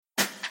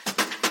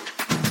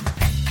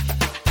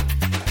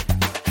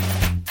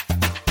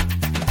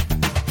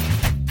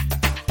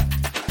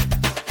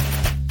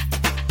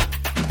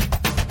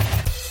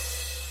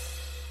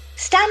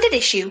Standard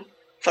issue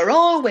for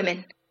all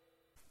women.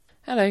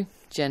 Hello,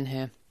 Jen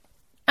here.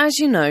 As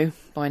you know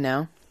by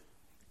now,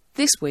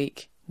 this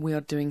week we are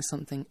doing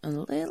something a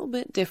little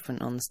bit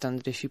different on the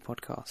Standard Issue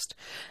podcast,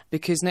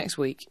 because next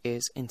week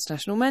is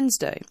International Men's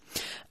Day.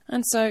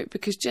 And so,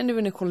 because gender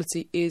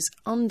inequality is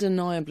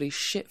undeniably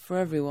shit for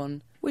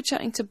everyone, we're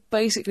chatting to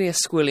basically a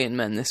squillion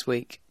men this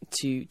week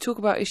to talk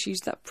about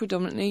issues that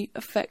predominantly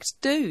affect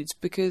dudes,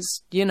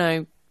 because, you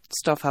know,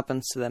 stuff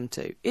happens to them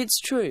too. It's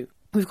true.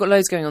 We've got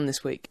loads going on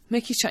this week.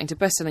 Mickey's chatting to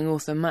best-selling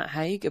author Matt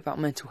Haig about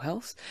mental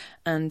health,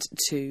 and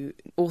to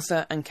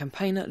author and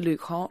campaigner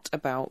Luke Hart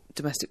about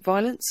domestic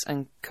violence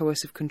and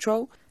coercive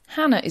control.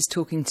 Hannah is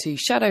talking to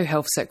Shadow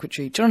Health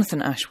Secretary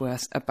Jonathan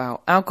Ashworth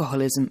about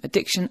alcoholism,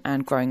 addiction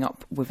and growing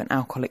up with an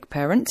alcoholic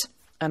parent.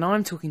 And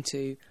I'm talking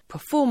to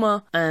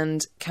performer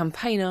and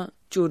campaigner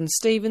Jordan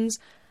Stevens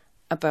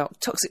about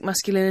toxic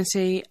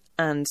masculinity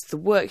and the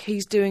work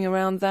he's doing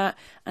around that.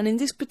 And in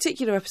this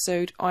particular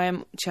episode, I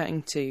am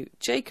chatting to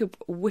Jacob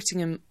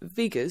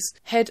Whittingham-Vigas,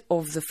 head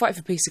of the Fight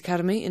for Peace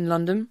Academy in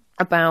London,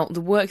 about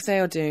the work they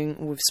are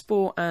doing with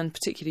sport and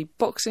particularly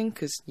boxing,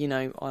 because, you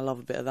know, I love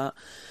a bit of that,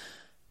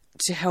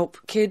 to help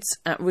kids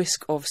at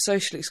risk of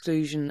social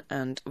exclusion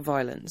and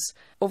violence.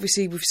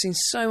 Obviously, we've seen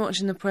so much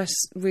in the press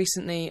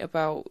recently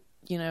about,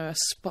 you know, a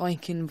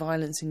spike in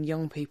violence in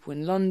young people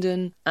in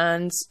London,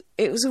 and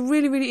it was a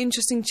really, really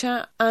interesting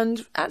chat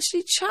and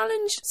actually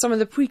challenged some of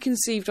the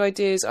preconceived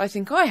ideas I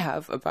think I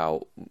have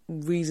about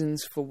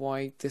reasons for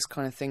why this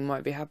kind of thing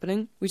might be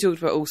happening. We talked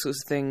about all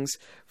sorts of things,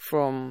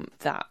 from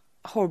that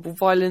horrible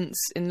violence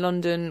in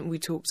London. We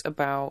talked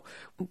about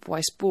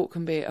why sport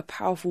can be a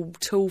powerful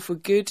tool for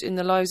good in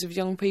the lives of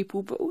young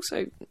people, but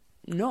also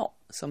not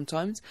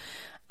sometimes.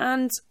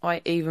 And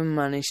I even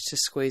managed to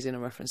squeeze in a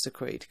reference to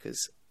Creed, because,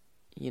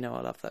 you know,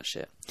 I love that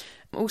shit.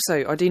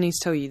 Also, I do need to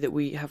tell you that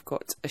we have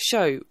got a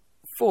show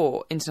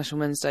for International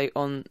Men's Day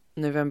on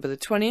November the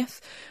 20th,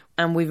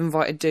 and we've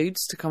invited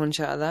dudes to come and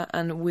chat at that,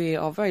 and we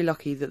are very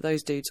lucky that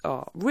those dudes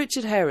are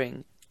Richard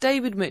Herring,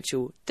 David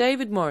Mitchell,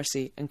 David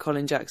Morrissey and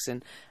Colin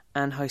Jackson,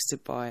 and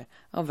hosted by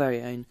our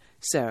very own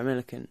Sarah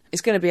Millican.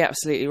 It's going to be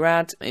absolutely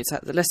rad. It's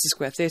at the Leicester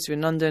Square Theatre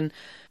in London,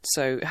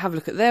 so have a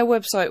look at their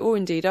website, or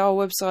indeed our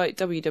website,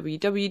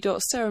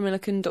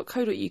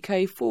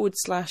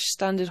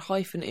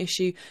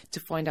 www.sarahmillican.co.uk/standard-issue, to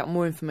find out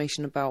more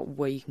information about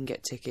where you can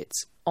get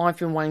tickets. I've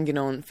been wanging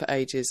on for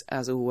ages,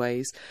 as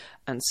always,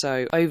 and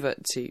so over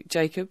to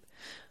Jacob,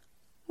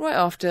 right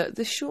after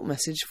this short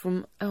message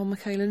from our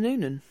Michaela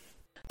Noonan.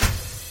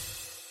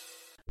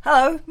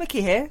 Hello,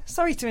 Mickey here.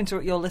 Sorry to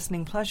interrupt your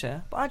listening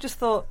pleasure, but I just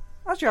thought,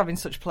 as you're having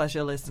such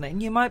pleasure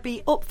listening, you might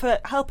be up for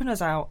helping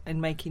us out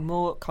in making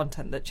more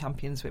content that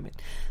champions women.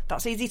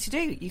 That's easy to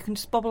do. You can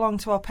just bob along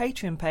to our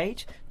Patreon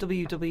page,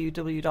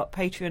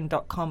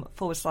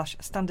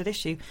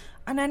 www.patreon.com/standardissue,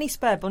 and any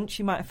spare bunch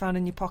you might have found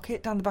in your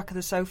pocket down the back of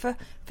the sofa,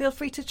 feel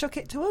free to chuck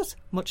it to us.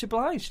 Much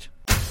obliged.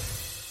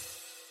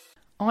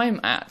 I'm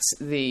at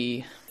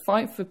the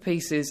Fight for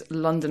Peace's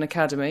London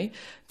Academy,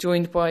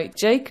 joined by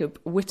Jacob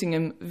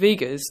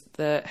Whittingham-Vigas,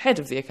 the head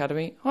of the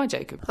Academy. Hi,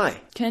 Jacob.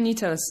 Hi. Can you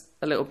tell us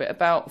a little bit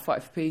about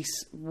Fight for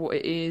Peace, what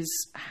it is,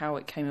 how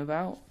it came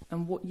about,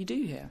 and what you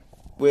do here?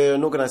 We're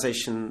an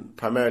organisation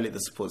primarily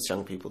that supports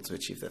young people to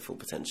achieve their full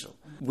potential.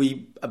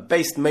 We are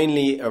based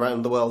mainly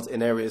around the world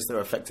in areas that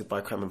are affected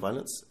by crime and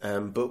violence,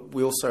 but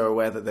we also are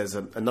aware that there's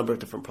a number of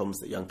different problems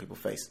that young people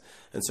face.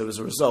 And so as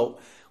a result,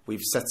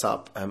 we've set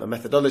up a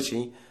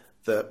methodology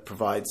that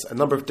provides a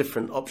number of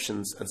different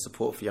options and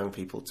support for young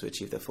people to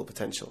achieve their full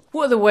potential.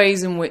 What are the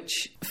ways in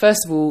which,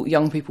 first of all,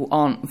 young people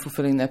aren't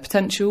fulfilling their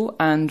potential,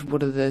 and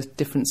what are the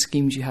different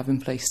schemes you have in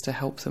place to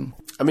help them?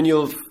 I mean,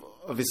 you've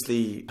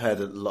obviously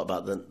heard a lot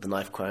about the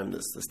knife crime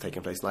that's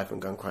taken place, knife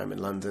and gun crime in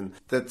London.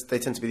 They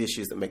tend to be the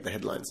issues that make the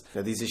headlines.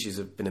 You know, these issues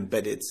have been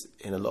embedded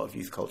in a lot of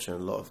youth culture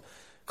and a lot of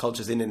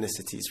cultures in inner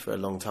cities for a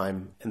long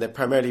time, and they're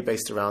primarily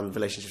based around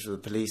relationships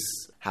with the police,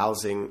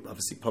 housing,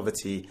 obviously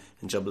poverty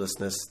and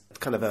joblessness,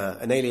 kind of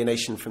an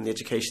alienation from the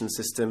education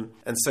system.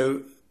 And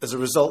so as a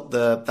result,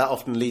 that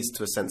often leads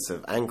to a sense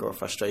of anger or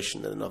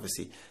frustration, and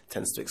obviously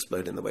tends to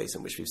explode in the ways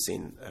in which we've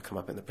seen come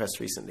up in the press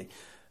recently.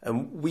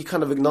 And we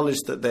kind of acknowledge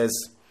that there's,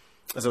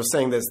 as I was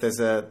saying, there's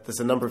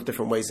a number of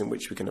different ways in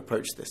which we can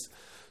approach this.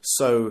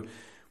 So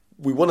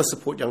we want to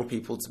support young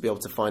people to be able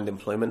to find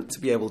employment, to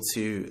be able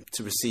to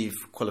receive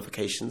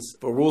qualifications.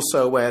 But we're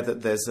also aware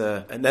that there's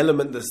an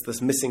element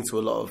that's missing to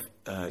a lot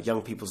of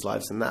young people's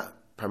lives, and that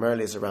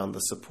primarily is around the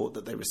support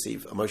that they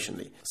receive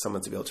emotionally.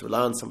 Someone to be able to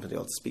rely on, someone to be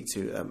able to speak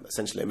to,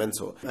 essentially a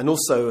mentor. And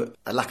also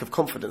a lack of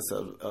confidence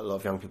that a lot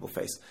of young people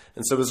face.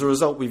 And so as a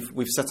result,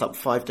 we've set up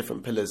 5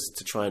 different pillars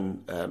to try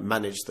and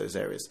manage those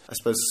areas. I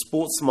suppose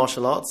sports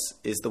martial arts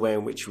is the way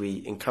in which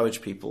we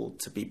encourage people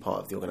to be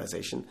part of the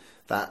organisation.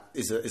 That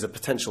is a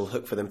potential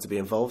hook for them to be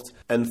involved.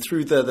 And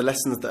through the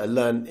lessons that are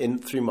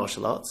learned through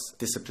martial arts,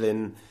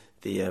 discipline,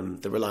 the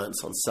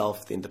reliance on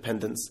self, the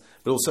independence,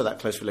 but also that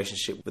close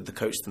relationship with the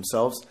coach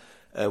themselves,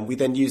 we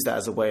then use that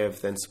as a way of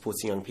then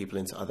supporting young people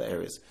into other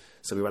areas.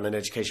 So we run an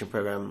education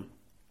program,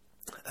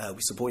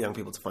 we support young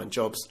people to find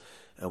jobs,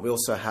 We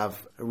also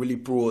have a really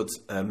broad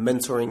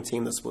mentoring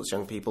team that supports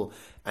young people,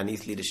 and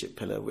youth leadership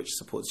pillar, which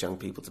supports young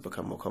people to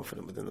become more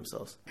confident within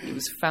themselves. It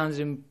was founded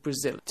in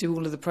Brazil. Do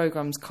all of the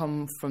programmes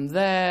come from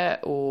there,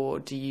 or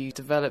do you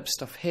develop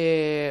stuff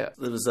here?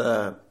 There was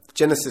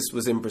Genesis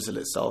was in Brazil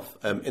itself,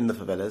 in the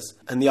favelas,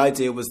 and the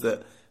idea was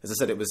that, as I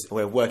said, it was a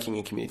way of working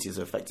in communities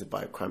that are affected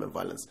by crime and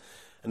violence.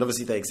 And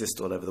obviously they exist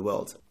all over the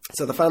world.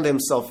 So the founder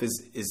himself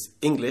is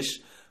English,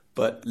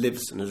 but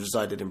lives and has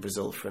resided in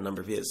Brazil for a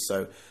number of years.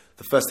 So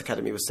the first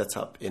academy was set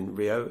up in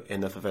Rio,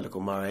 in a favela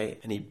called Mare,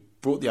 and he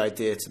brought the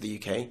idea to the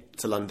UK,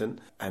 to London,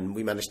 and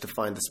we managed to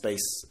find a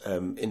space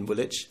in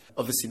Woolwich.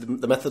 Obviously,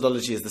 the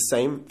methodology is the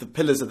same, the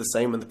pillars are the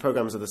same, and the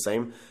programmes are the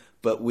same,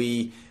 but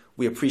we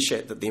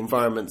appreciate that the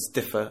environments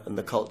differ and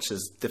the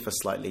cultures differ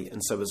slightly,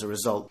 and so as a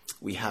result,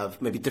 we have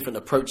maybe different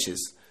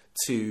approaches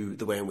to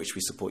the way in which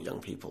we support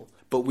young people.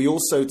 But we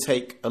also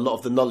take a lot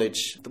of the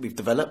knowledge that we've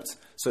developed,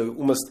 so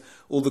almost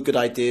all the good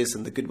ideas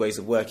and the good ways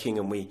of working,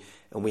 and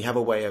we have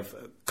a way of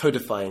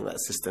codifying that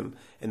system,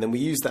 and then we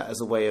use that as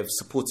a way of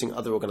supporting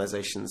other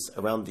organisations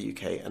around the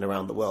UK and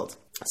around the world.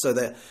 So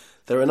there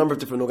are a number of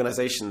different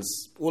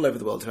organisations all over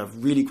the world who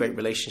have really great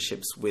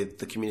relationships with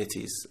the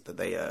communities that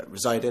they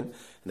reside in, and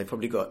they've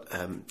probably got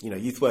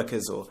youth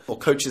workers or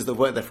coaches that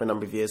work there for a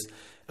number of years.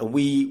 And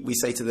we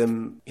say to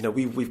them,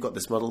 we've got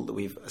this model that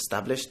we've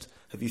established.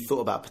 Have you thought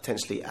about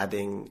potentially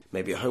adding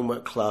maybe a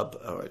homework club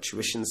or a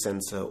tuition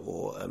centre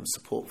or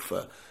support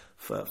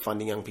for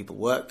finding young people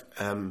work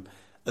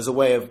as a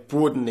way of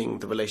broadening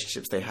the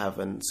relationships they have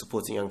and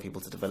supporting young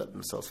people to develop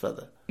themselves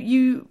further?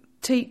 You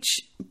teach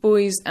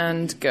boys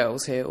and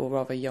girls here, or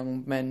rather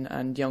young men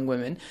and young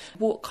women.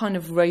 What kind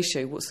of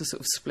ratio, what's the sort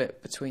of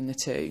split between the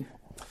two?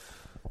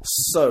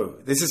 So,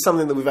 this is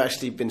something that we've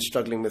actually been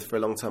struggling with for a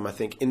long time, I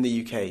think, in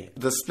the UK.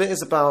 The split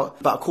is about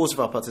a quarter of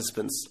our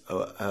participants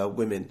are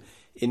women.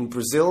 In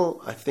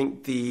Brazil, I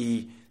think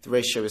the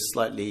ratio is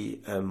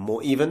slightly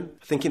more even.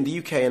 I think in the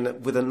UK,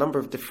 and with a number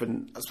of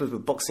different,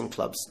 with boxing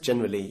clubs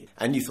generally,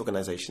 and youth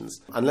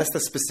organisations, unless they're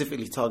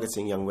specifically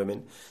targeting young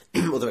women,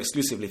 or they're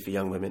exclusively for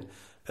young women,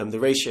 the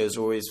ratio is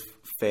always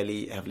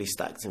fairly heavily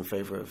stacked in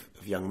favour of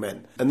young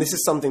men. And this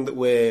is something that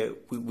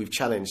we've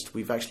challenged.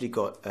 We've actually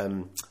got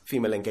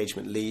female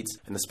engagement leads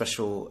and a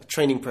special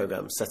training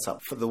programme set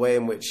up for the way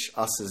in which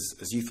us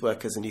as youth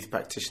workers and youth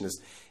practitioners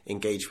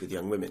engage with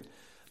young women.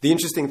 The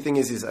interesting thing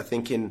is I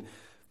think in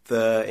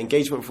the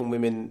engagement from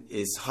women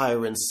is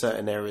higher in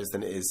certain areas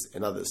than it is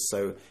in others.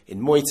 So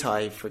in Muay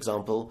Thai, for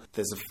example,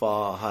 there's a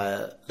far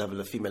higher level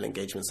of female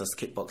engagement as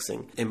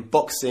kickboxing. In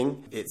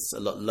boxing, it's a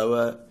lot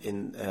lower.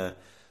 In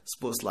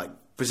sports like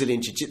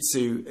Brazilian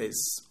Jiu-Jitsu,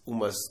 it's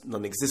almost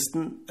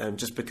non-existent,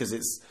 just because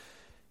it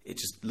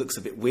just looks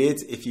a bit weird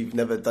if you've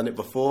never done it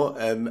before,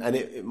 and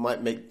it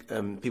might make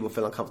people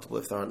feel uncomfortable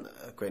if there aren't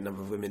a great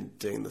number of women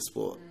doing the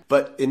sport.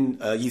 But in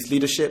youth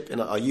leadership,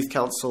 in our youth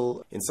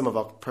council, in some of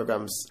our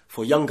programs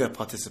for younger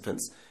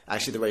participants,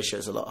 actually the ratio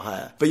is a lot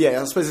higher. But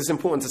yeah, I suppose it's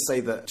important to say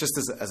that just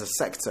as a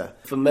sector,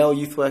 for male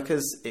youth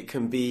workers, it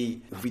can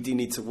be, we do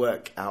need to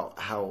work out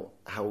how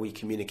we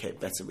communicate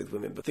better with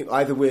women. But I think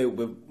either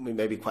we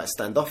may be quite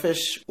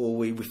standoffish, or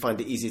we find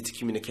it easier to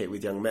communicate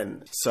with young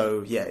men.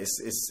 So yeah,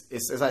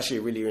 it's actually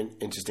a really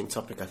interesting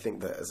topic, I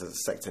think, that as a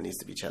sector needs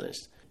to be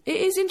challenged. It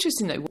is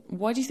interesting though.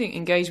 Why do you think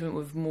engagement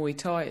with Muay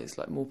Thai is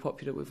more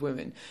popular with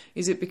women?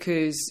 Is it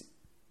because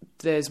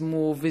there's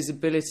more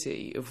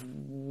visibility of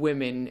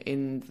women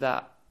in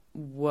that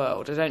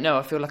world? I don't know.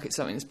 I feel like it's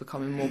something that's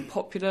becoming more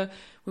popular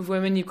with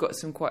women. You've got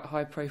some quite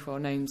high profile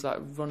names like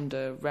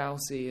Ronda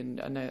Rousey,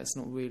 and I know that's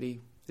not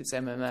really, it's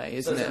MMA,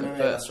 isn't it? MMA,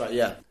 that's right,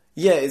 yeah.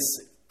 Yeah,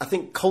 I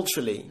think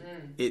culturally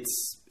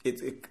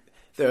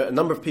there are a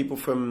number of people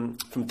from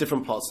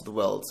different parts of the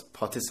world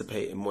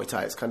participate in Muay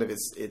Thai.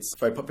 It's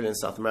very popular in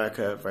South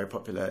America, very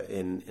popular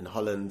in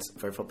Holland,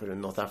 very popular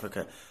in North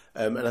Africa.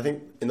 And I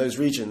think in those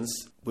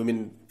regions,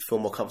 women feel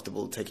more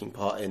comfortable taking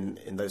part in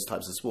those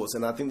types of sports.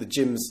 And I think the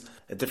gym's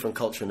a different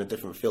culture and a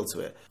different feel to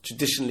it.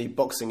 Traditionally,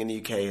 boxing in the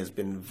UK has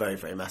been very,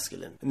 very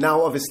masculine.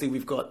 Now, obviously,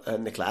 we've got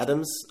Nicola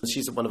Adams.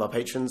 She's one of our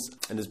patrons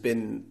and has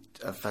been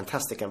a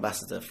fantastic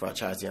ambassador for our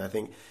charity. And I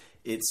think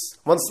it's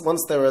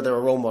once there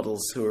are role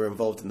models who are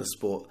involved in the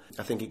sport,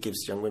 I think it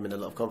gives young women a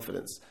lot of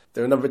confidence.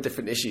 There are a number of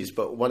different issues,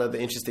 but one of the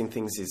interesting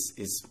things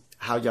is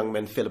how young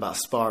men feel about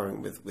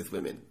sparring with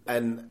women,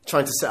 and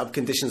trying to set up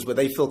conditions where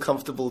they feel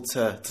comfortable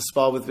to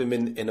spar with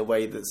women in a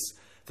way that's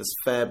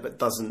fair but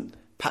doesn't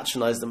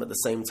patronise them at the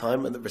same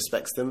time, and that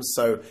respects them.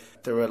 So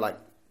there are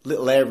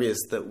little areas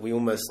that we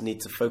almost need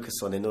to focus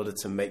on in order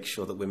to make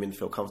sure that women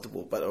feel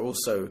comfortable, but are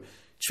also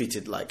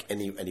treated like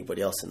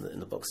anybody else in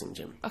the boxing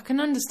gym. I can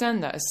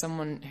understand that as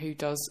someone who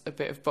does a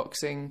bit of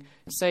boxing.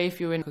 Say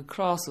if you're in a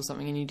class or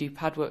something and you do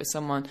pad work with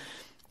someone,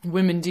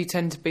 women do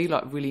tend to be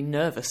like really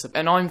nervous,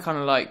 and I'm kind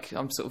of like,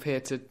 I'm sort of here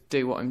to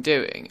do what I'm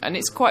doing, and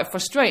it's quite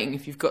frustrating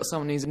if you've got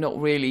someone who's not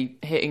really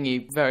hitting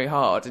you very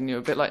hard and you're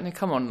a bit like, no,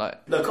 come on,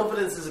 like. No,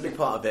 confidence is a big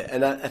part of it,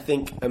 and I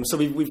think so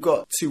we've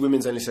got 2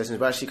 women's only sessions.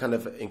 We're actually kind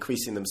of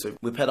increasing them, so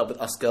we're paired up with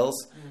Us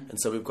Girls, and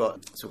so we've got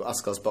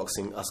Us Girls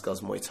Boxing, Us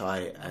Girls Muay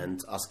Thai,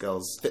 and Us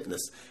Girls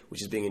Fitness,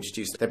 which is being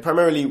introduced. They're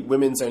primarily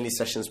women's only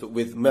sessions, but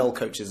with male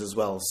coaches as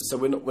well, so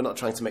we're not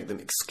trying to make them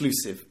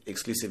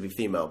exclusively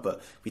female,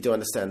 but we do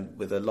understand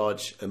with a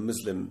large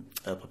Muslim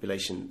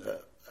population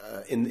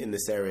in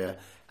this area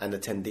and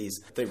attendees,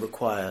 they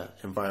require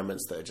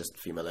environments that are just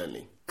female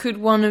only. Could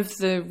one of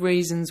the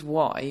reasons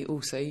why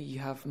also you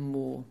have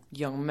more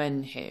young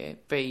men here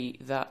be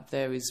that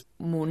there is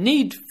more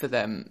need for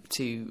them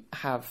to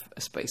have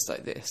a space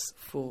like this?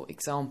 For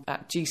example,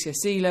 at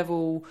GCSE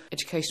level,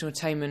 educational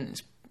attainment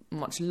is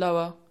much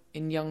lower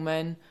in young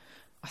men,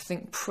 I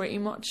think pretty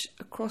much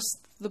across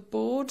the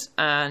board,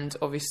 and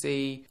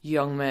obviously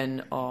young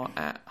men are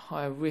at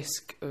higher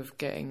risk of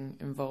getting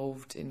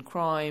involved in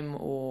crime,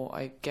 or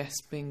I guess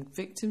being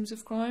victims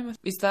of crime.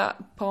 Is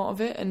that part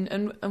of it?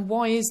 And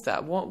why is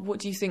that? What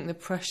do you think the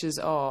pressures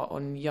are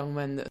on young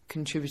men that are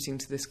contributing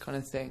to this kind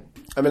of thing?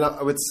 I mean,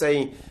 I would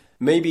say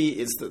maybe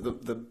it's that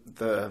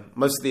the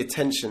most of the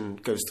attention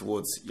goes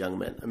towards young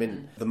men. I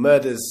mean, the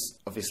murders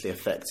obviously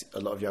affect a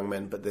lot of young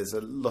men, but there's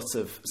a lot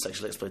of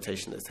sexual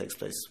exploitation that takes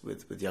place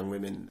with young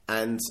women.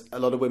 And a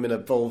lot of women are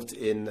involved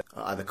in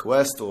either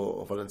coerced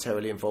or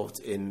voluntarily involved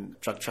in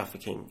drug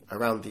trafficking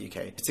around the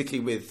UK,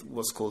 particularly with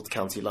what's called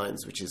county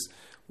lines, which is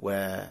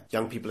where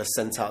young people are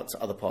sent out to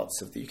other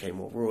parts of the UK,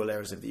 more rural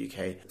areas of the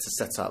UK, to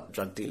set up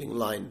drug dealing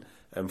line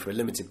for a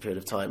limited period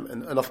of time.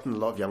 And often a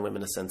lot of young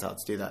women are sent out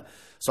to do that.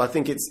 So I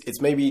think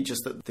it's maybe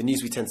just that the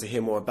news we tend to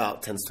hear more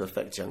about tends to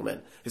affect young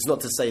men. It's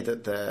not to say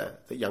that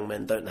young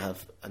men don't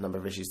have a number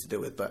of issues to deal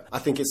with, but I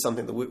think it's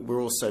something that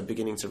we're also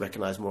beginning to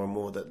recognise more and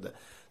more, that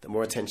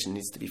more attention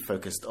needs to be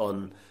focused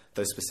on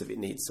those specific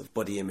needs of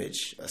body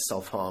image,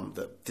 self-harm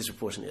that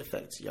disproportionately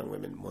affect young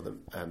women more than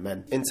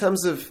men. In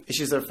terms of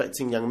issues that are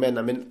affecting young men,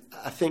 I mean,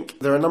 I think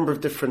there are a number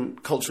of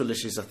different cultural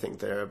issues, I think,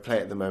 that are at play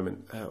at the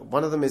moment.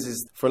 One of them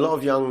is for a lot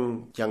of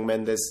young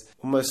men, there's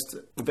almost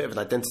a bit of an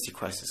identity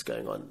crisis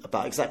going on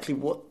about exactly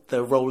what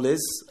their role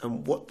is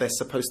and what they're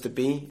supposed to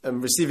be,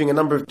 and receiving a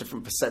number of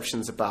different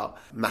perceptions about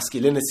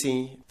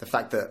masculinity, the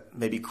fact that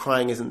maybe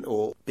crying isn't,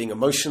 or being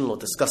emotional or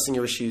discussing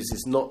your issues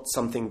is not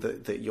something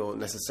that you're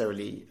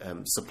necessarily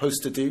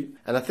supposed to do.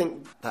 And I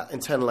think that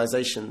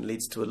internalization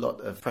leads to a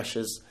lot of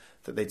pressures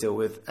that they deal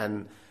with,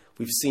 and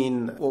we've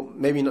seen, well,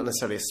 maybe not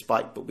necessarily a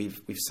spike, but we've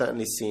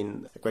certainly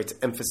seen a greater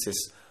emphasis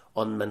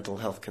on mental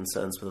health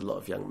concerns with a lot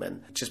of young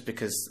men, just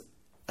because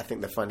I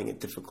think they're finding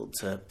it difficult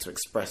to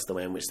express the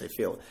way in which they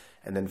feel,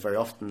 and then very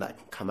often that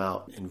can come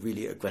out in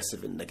really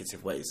aggressive and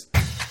negative ways.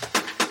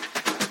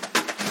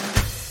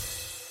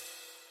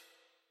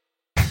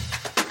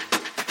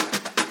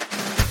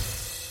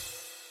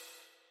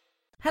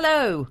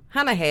 Hello,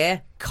 Hannah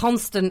here,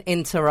 constant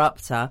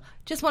interrupter.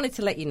 Just wanted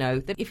to let you know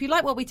that if you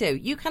like what we do,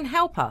 you can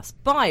help us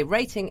by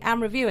rating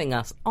and reviewing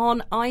us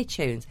on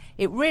iTunes.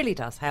 It really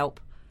does help,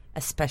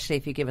 especially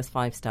if you give us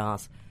 5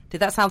 stars. Did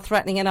that sound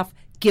threatening enough?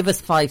 Give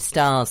us 5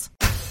 stars.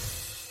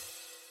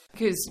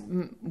 Because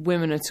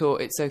women are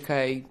taught it's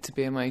okay to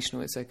be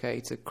emotional, it's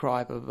okay to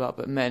cry, blah, blah, blah,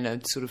 but men are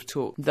sort of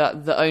taught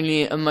that the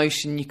only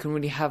emotion you can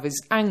really have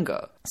is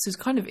anger. So it's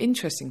kind of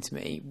interesting to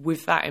me,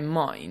 with that in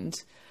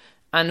mind,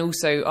 and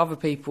also other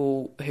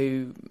people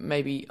who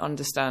maybe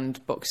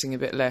understand boxing a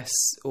bit less,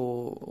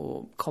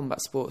 or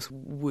combat sports,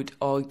 would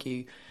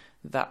argue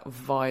that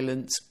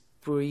violence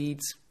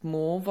breeds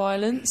more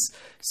violence.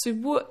 So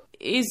what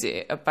is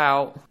it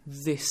about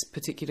this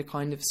particular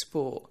kind of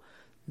sport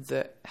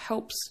that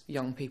helps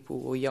young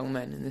people or young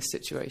men in this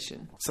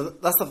situation? So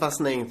that's the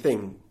fascinating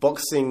thing.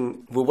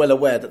 Boxing, we're well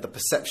aware that the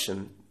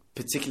perception,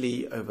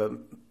 particularly over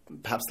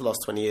perhaps the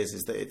last 20 years,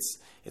 is that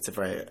it's a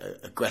very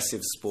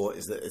aggressive sport,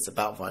 is that it's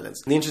about violence.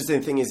 And the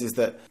interesting thing is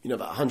that, about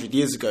 100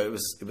 years ago,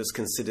 it was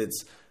considered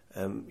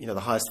the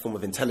highest form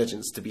of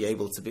intelligence to be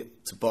able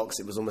to box.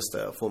 It was almost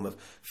a form of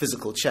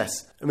physical chess.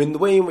 I mean, the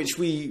way in which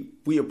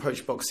we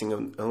approach boxing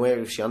and the way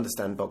in which we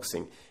understand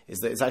boxing is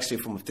that it's actually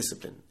a form of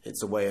discipline.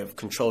 It's a way of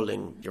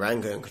controlling your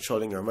anger and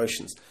controlling your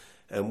emotions.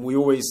 And we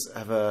always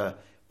have a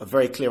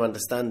very clear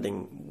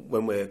understanding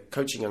when we're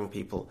coaching young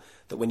people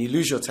that when you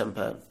lose your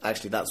temper,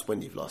 actually that's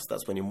when you've lost.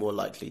 That's when you're more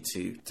likely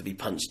to be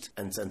punched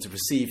and to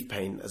receive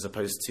pain, as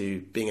opposed to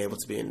being able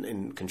to be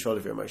in control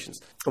of your emotions.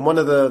 And one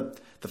of the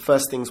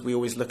first things we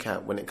always look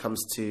at when it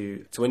comes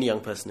to any young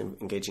person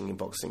engaging in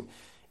boxing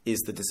is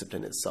the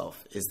discipline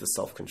itself, is the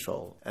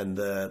self-control, and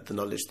the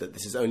knowledge that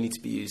this is only to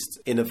be used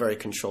in a very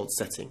controlled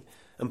setting.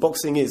 And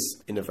boxing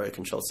is in a very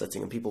controlled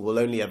setting, and people will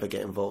only ever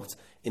get involved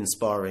in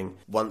sparring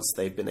once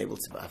they've been able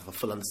to have a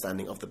full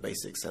understanding of the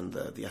basics and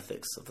the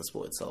ethics of the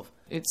sport itself.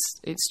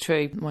 It's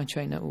true. My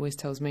trainer always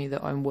tells me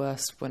that I'm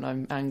worse when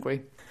I'm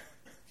angry.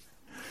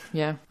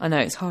 Yeah, I know,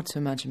 it's hard to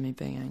imagine me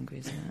being angry,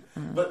 isn't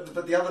it?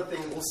 But the other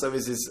thing also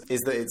is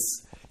that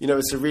it's,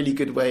 it's a really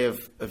good way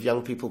of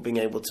young people being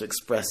able to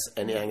express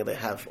any anger they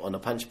have on a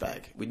punch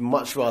bag. We'd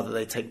much rather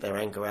they take their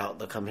anger out,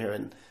 they'll come here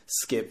and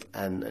skip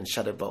and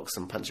shadow box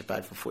and punch a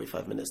bag for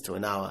 45 minutes to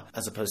an hour,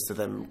 as opposed to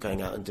them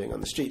going out and doing it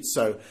on the streets.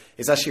 So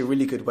it's actually a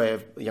really good way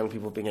of young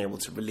people being able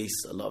to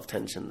release a lot of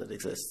tension that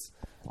exists.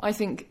 I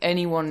think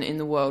anyone in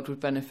the world would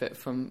benefit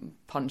from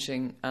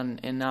punching an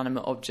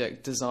inanimate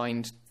object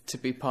designed to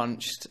be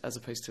punched, as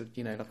opposed to,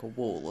 like a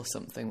wall or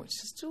something, which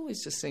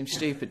always just seems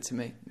stupid to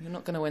me. You're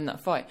not going to win that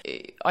fight.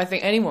 I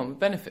think anyone would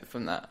benefit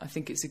from that. I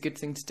think it's a good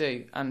thing to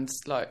do. And,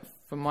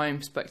 from my own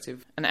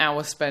perspective, an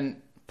hour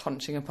spent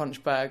punching a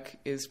punch bag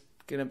is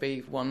going to be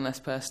one less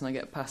person I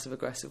get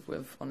passive-aggressive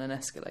with on an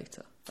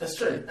escalator. That's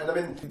true.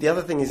 And the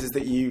other thing is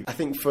that I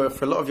think for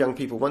a lot of young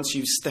people, once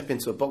you step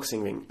into a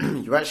boxing ring,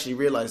 you actually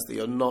realise that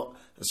you're not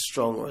as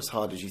strong or as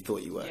hard as you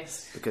thought you were.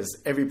 Yes.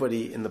 Because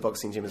everybody in the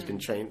boxing gym has been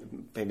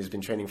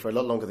training for a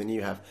lot longer than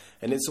you have.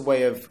 And it's a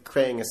way of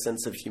creating a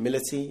sense of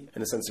humility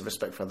and a sense of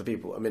respect for other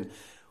people.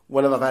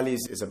 One of our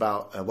values is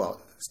about,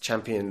 it's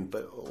champion,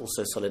 but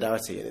also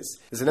solidarity. And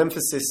there's an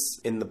emphasis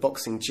in the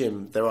boxing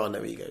gym, there are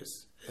no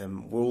egos.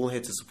 We're all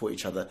here to support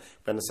each other.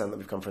 We understand that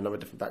we've come from a number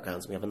of different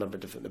backgrounds and we have a number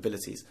of different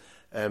abilities.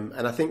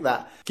 And I think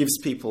that gives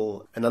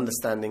people an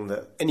understanding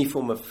that any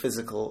form of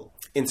physical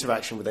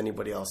interaction with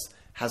anybody else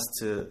has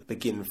to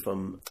begin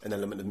from an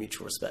element of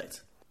mutual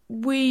respect.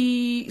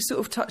 We sort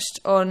of touched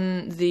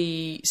on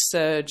the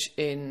surge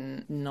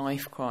in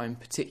knife crime,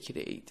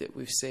 particularly, that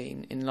we've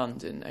seen in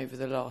London over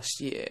the last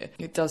year.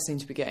 It does seem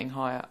to be getting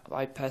higher.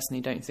 I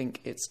personally don't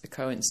think it's a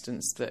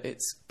coincidence that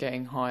it's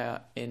getting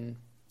higher in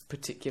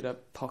particular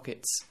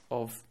pockets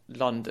of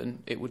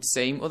London, it would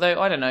seem.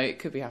 Although, I don't know, it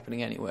could be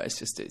happening anywhere.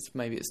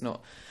 Maybe it's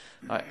not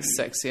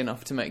sexy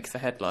enough to make the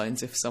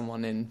headlines if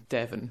someone in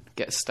Devon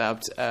gets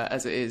stabbed,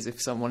 as it is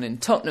if someone in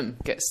Tottenham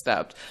gets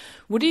stabbed.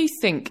 What do you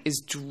think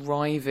is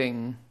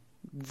driving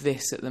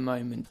this at the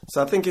moment?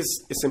 So I think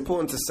it's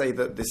important to say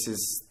that this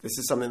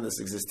is something that's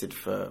existed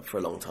for a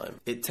long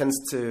time. It tends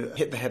to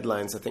hit the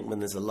headlines, I think, when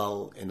there's a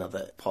lull in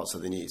other parts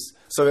of the news.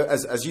 So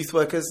as youth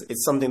workers,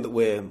 it's something that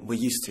we're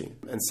used to.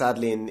 And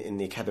sadly, in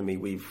the academy,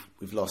 we've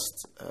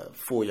lost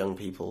 4 young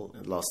people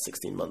in the last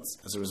 16 months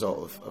as a result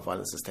of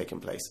violence that's taken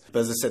place. But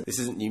as I said, this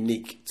isn't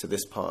unique to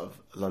this part of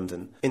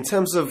London. In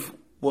terms of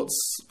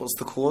what's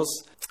the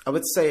cause, I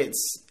would say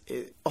it's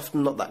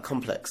often not that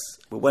complex.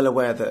 We're well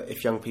aware that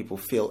if young people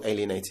feel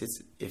alienated,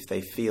 if they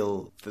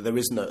feel that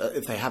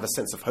if they have a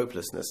sense of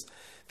hopelessness,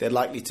 they're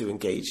likely to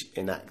engage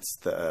in acts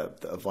that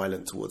are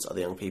violent towards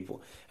other young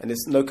people. And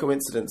it's no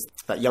coincidence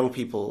that young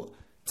people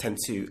tend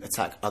to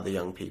attack other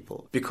young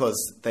people because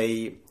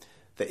they're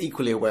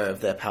equally aware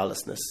of their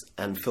powerlessness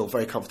and feel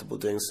very comfortable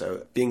doing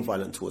so, being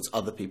violent towards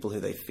other people who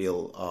they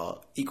feel are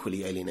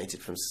equally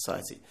alienated from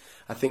society.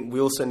 I think we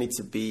also need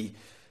to be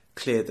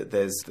clear that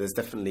there's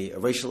definitely a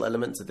racial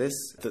element to this,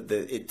 that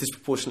it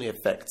disproportionately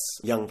affects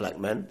young black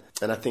men.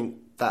 And I think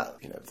that,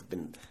 there've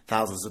been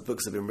thousands of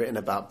books have been written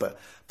about, but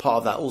part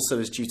of that also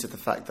is due to the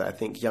fact that I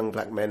think young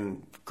black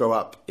men grow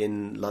up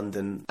in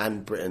London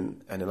and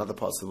Britain and in other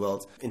parts of the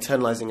world,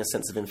 internalising a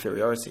sense of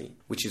inferiority,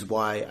 which is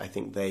why I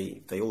think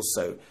they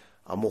also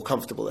are more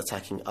comfortable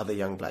attacking other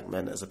young black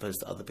men as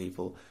opposed to other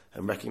people,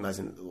 and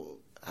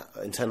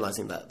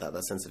internalising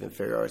that sense of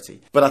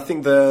inferiority. But I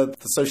think the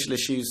social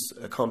issues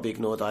can't be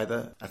ignored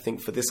either. I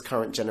think for this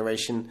current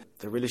generation,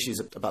 the real issues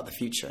are about the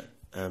future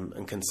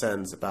and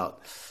concerns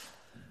about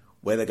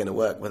where they're going to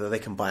work, whether they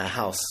can buy a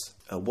house,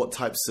 what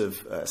types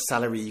of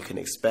salary you can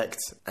expect.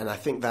 And I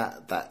think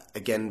that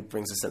again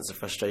brings a sense of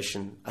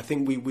frustration. I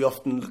think we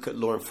often look at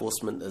law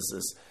enforcement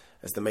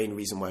as the main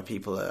reason why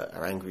people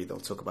are angry. They'll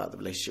talk about the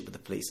relationship with the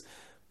police.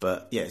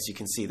 But yeah, as you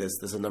can see,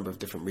 there's a number of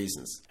different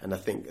reasons. And I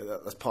think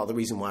that's part of the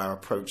reason why our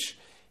approach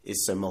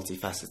is so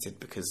multifaceted,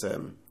 because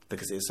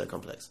it is so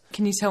complex.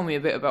 Can you tell me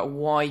a bit about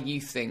why you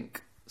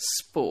think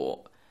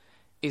sport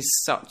is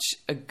such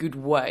a good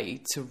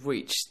way to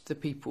reach the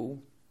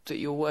people that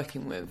you're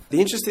working with?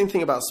 The interesting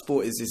thing about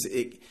sport is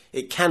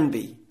it can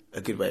be a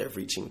good way of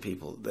reaching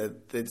people.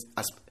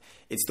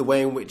 It's the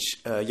way in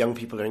which young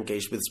people are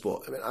engaged with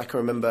sport. I can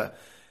remember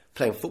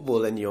playing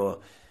football and you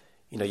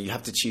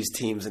have to choose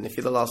teams, and if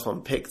you're the last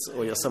one picked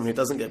or you're someone who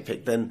doesn't get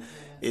picked, then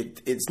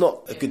it's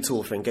not a good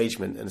tool for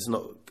engagement, and it's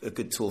not a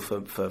good tool for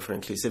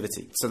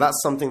inclusivity. So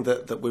that's something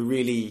that we're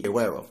really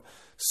aware of.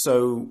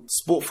 So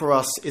sport for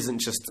us isn't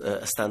just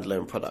a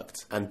standalone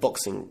product, and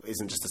boxing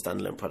isn't just a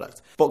standalone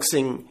product.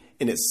 Boxing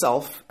in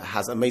itself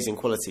has amazing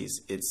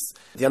qualities. It's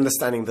the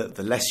understanding that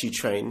the less you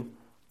train,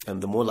 and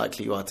the more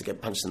likely you are to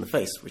get punched in the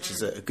face, which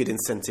is a good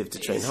incentive to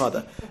train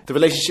harder. The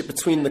relationship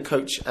between the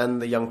coach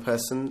and the young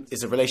person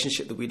is a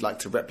relationship that we'd like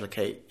to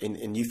replicate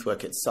in youth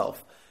work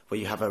itself, where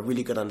you have a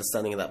really good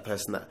understanding of that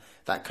person,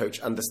 that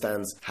coach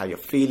understands how you're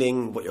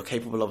feeling, what you're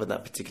capable of in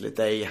that particular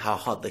day, how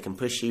hard they can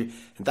push you.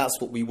 And that's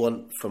what we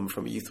want from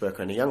a youth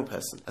worker and a young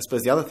person. I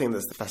suppose the other thing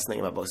that's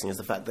fascinating about boxing is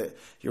the fact that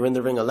you're in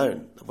the ring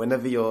alone.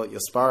 Whenever you're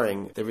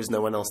sparring, there is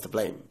no one else to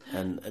blame.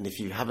 And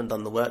if you haven't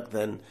done the work,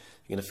 then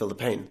you're going to feel the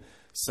pain.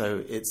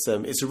 So it's a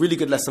really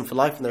good lesson for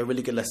life, and there are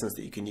really good lessons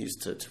that you can use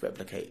to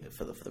replicate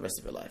for the rest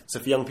of your life. So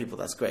for young people,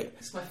 that's great.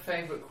 It's my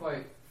favourite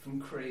quote from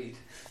Creed.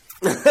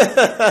 I've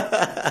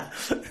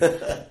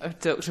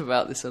talked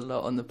about this a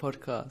lot on the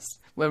podcast.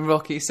 When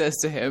Rocky says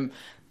to him,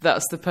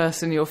 "That's the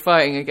person you're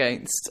fighting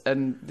against,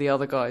 and the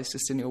other guy's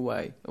just in your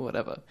way," or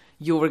whatever.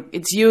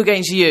 It's you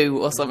against you,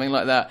 or something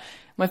like that.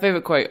 My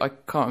favourite quote, I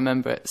can't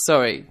remember it.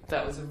 Sorry,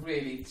 that was a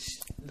really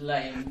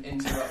lame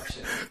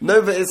interruption.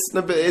 No, but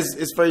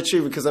it's very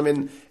true, because I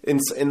mean, in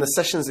the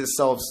sessions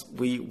itself,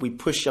 we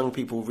push young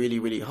people really,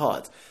 really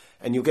hard,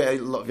 and you'll get a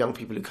lot of young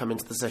people who come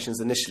into the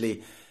sessions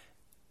initially,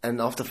 and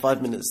after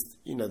 5 minutes,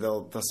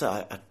 they'll say,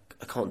 I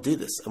can't do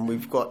this. And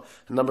we've got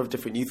a number of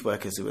different youth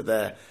workers who are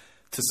there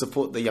to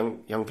support the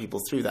young people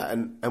through that.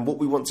 And what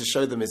we want to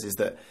show them is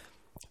that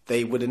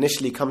they would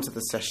initially come to the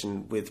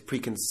session with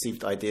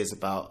preconceived ideas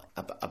about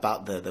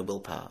their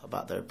willpower,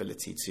 about their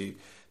ability to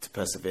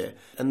persevere.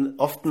 And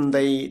often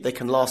they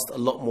can last a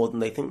lot more than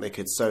they think they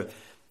could. So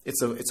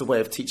it's a way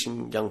of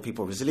teaching young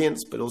people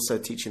resilience, but also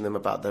teaching them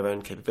about their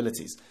own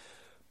capabilities.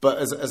 But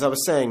as I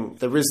was saying,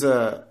 there is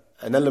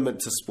an element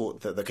to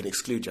sport that can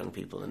exclude young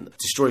people and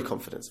destroy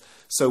confidence.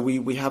 So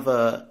we have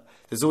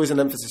there's always an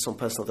emphasis on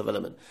personal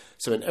development.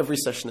 So in every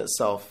session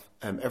itself,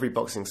 every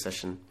boxing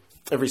session,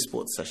 every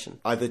sports session,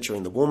 either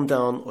during the warm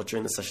down or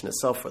during the session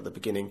itself or at the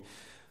beginning,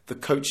 the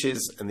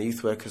coaches and the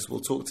youth workers will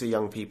talk to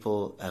young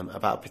people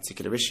about a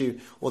particular issue,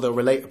 or they'll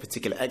relate a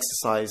particular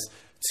exercise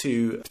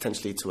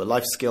potentially to a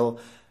life skill,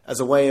 as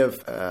a way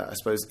of, I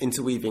suppose,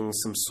 interweaving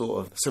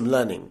some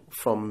learning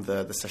from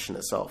the session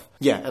itself.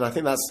 Yeah, and I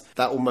think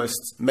that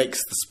almost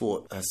makes the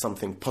sport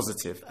something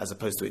positive, as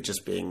opposed to it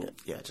just being,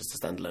 just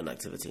a standalone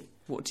activity.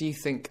 What do you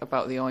think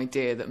about the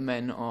idea that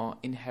men are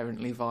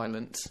inherently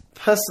violent?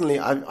 Personally,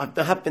 I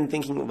have been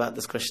thinking about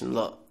this question a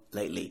lot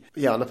lately.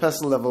 Yeah, on a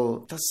personal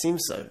level, it does seem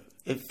so.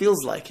 It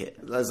feels like it.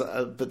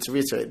 But to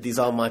reiterate, these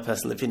are my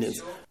personal opinions.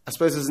 Sure. I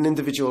suppose as an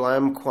individual,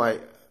 I'm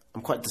quite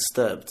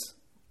disturbed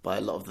by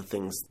a lot of the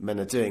things men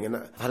are doing. And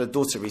I've had a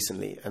daughter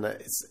recently, and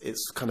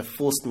it's kind of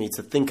forced me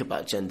to think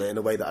about gender in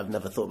a way that I've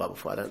never thought about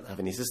before. I don't have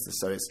any sisters,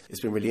 so it's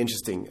been really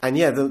interesting. And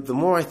yeah, the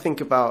more I think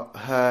about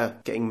her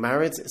getting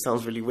married, it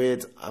sounds really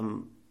weird,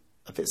 I'm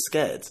a bit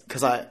scared,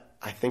 because I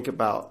think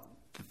about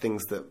the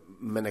things that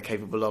men are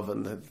capable of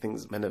and the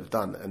things men have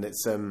done, and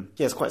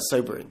it's quite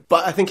sobering.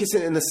 But I think it's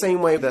in the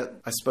same way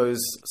that I suppose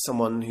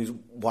someone who's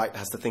white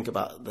has to think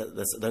about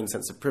their own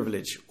sense of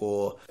privilege,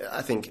 or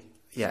I think,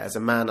 as a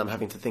man, I'm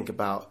having to think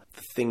about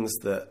the things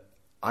that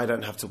I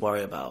don't have to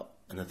worry about,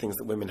 and the things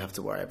that women have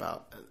to worry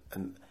about,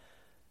 and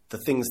the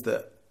things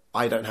that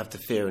I don't have to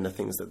fear, and the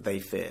things that they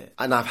fear.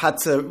 And I've had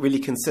to really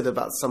consider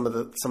about some of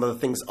the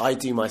things I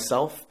do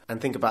myself,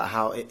 and think about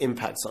how it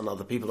impacts on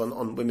other people,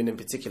 on women in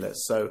particular.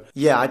 So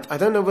I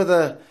don't know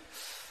whether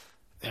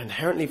they're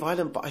inherently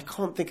violent, but I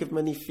can't think of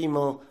many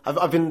female...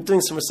 I've been doing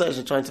some research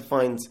and trying to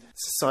find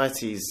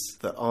societies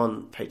that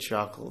aren't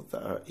patriarchal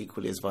that are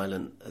equally as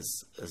violent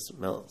as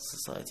male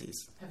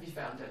societies. Have you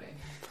found any?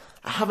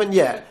 I haven't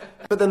yet.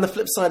 But then the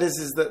flip side is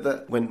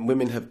that when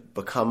women have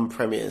become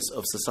premiers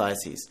of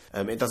societies,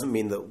 it doesn't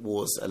mean that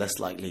wars are less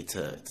likely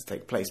to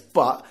take place.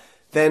 But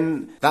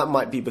then that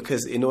might be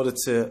because in order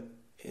to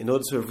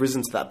have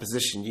risen to that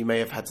position, you may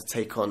have had to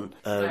take on...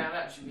 Bad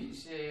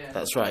attributes, yeah.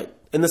 That's right.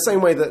 In the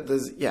same way that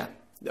there's...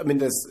 I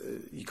mean,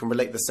 you can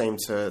relate the same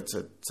to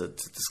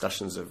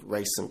discussions of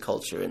race and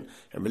culture and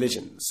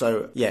religion.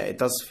 So, it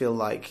does feel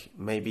like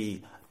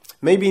maybe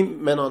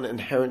men aren't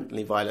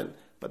inherently violent,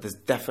 but there's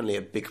definitely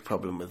a big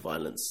problem with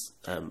violence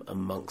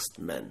amongst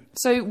men.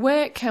 So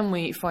where can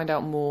we find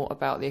out more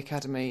about the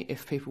Academy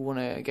if people want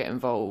to get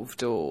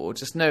involved or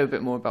just know a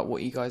bit more about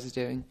what you guys are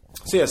doing?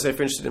 So if you're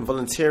interested in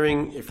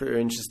volunteering, if you're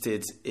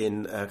interested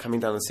in coming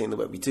down and seeing the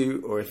work we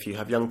do, or if you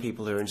have young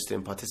people who are interested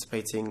in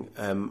participating,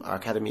 our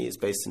Academy is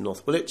based in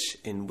North Woolwich,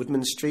 in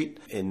Woodman Street,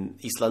 in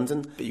East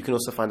London. But you can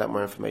also find out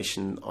more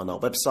information on our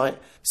website.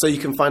 So you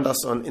can find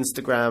us on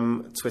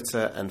Instagram,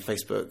 Twitter and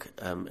Facebook,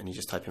 and you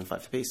just type in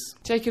Fight for Peace.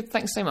 Jacob,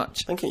 thanks so much.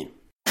 Thank you.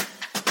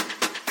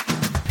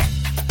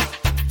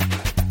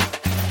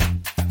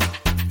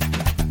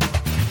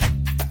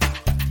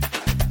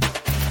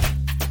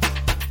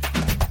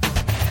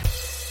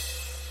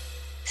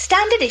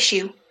 Standard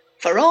issue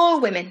for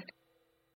all women.